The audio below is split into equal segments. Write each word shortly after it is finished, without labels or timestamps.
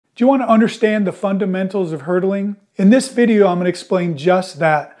Do you want to understand the fundamentals of hurdling? In this video, I'm going to explain just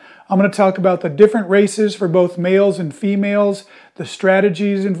that. I'm going to talk about the different races for both males and females, the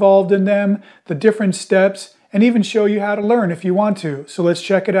strategies involved in them, the different steps, and even show you how to learn if you want to. So let's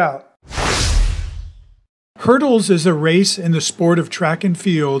check it out. Hurdles is a race in the sport of track and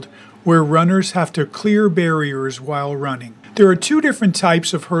field where runners have to clear barriers while running. There are two different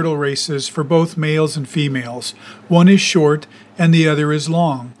types of hurdle races for both males and females. One is short and the other is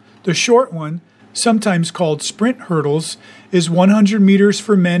long. The short one, sometimes called sprint hurdles, is 100 meters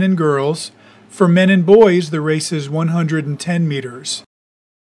for men and girls. For men and boys, the race is 110 meters.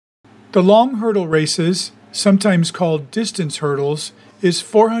 The long hurdle races, sometimes called distance hurdles, is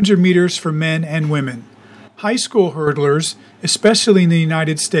 400 meters for men and women. High school hurdlers, especially in the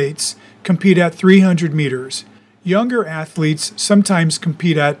United States, compete at 300 meters. Younger athletes sometimes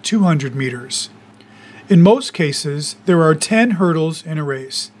compete at 200 meters. In most cases, there are 10 hurdles in a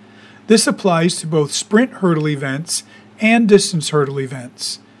race. This applies to both sprint hurdle events and distance hurdle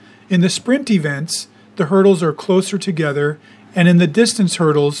events. In the sprint events, the hurdles are closer together, and in the distance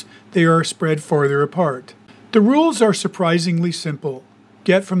hurdles, they are spread farther apart. The rules are surprisingly simple.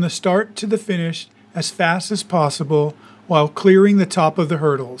 Get from the start to the finish as fast as possible while clearing the top of the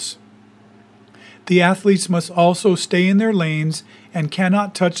hurdles. The athletes must also stay in their lanes and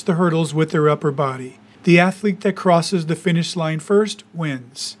cannot touch the hurdles with their upper body. The athlete that crosses the finish line first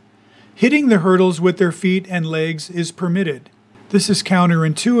wins. Hitting the hurdles with their feet and legs is permitted. This is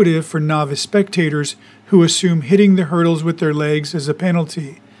counterintuitive for novice spectators who assume hitting the hurdles with their legs is a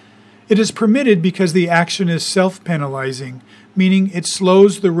penalty. It is permitted because the action is self-penalizing, meaning it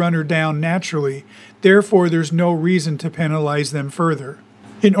slows the runner down naturally, therefore there's no reason to penalize them further.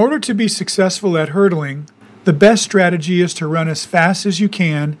 In order to be successful at hurdling, the best strategy is to run as fast as you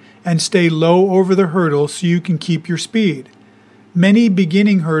can and stay low over the hurdle so you can keep your speed. Many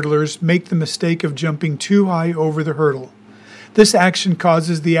beginning hurdlers make the mistake of jumping too high over the hurdle. This action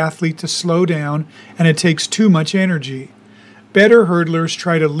causes the athlete to slow down and it takes too much energy. Better hurdlers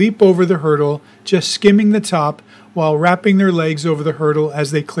try to leap over the hurdle, just skimming the top while wrapping their legs over the hurdle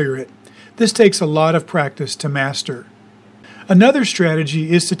as they clear it. This takes a lot of practice to master. Another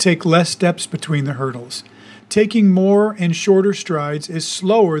strategy is to take less steps between the hurdles. Taking more and shorter strides is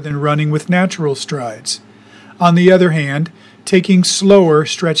slower than running with natural strides. On the other hand, taking slower,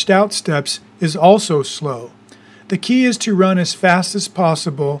 stretched out steps is also slow. The key is to run as fast as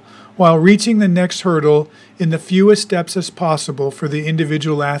possible while reaching the next hurdle in the fewest steps as possible for the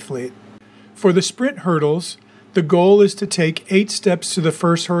individual athlete. For the sprint hurdles, the goal is to take 8 steps to the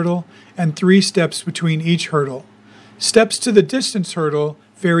first hurdle and 3 steps between each hurdle. Steps to the distance hurdle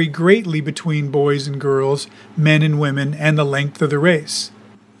vary greatly between boys and girls, men and women, and the length of the race.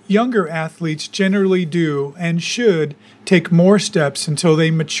 Younger athletes generally do and should take more steps until they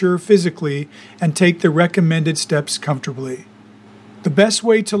mature physically and take the recommended steps comfortably. The best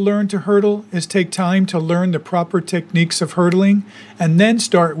way to learn to hurdle is take time to learn the proper techniques of hurdling and then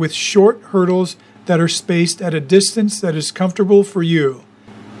start with short hurdles that are spaced at a distance that is comfortable for you.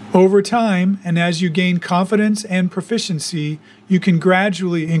 Over time, and as you gain confidence and proficiency, you can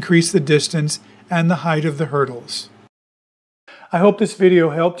gradually increase the distance and the height of the hurdles. I hope this video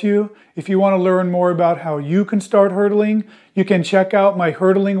helped you. If you want to learn more about how you can start hurdling, you can check out my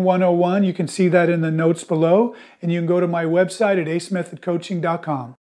Hurdling 101. You can see that in the notes below, and you can go to my website at acemethodcoaching.com.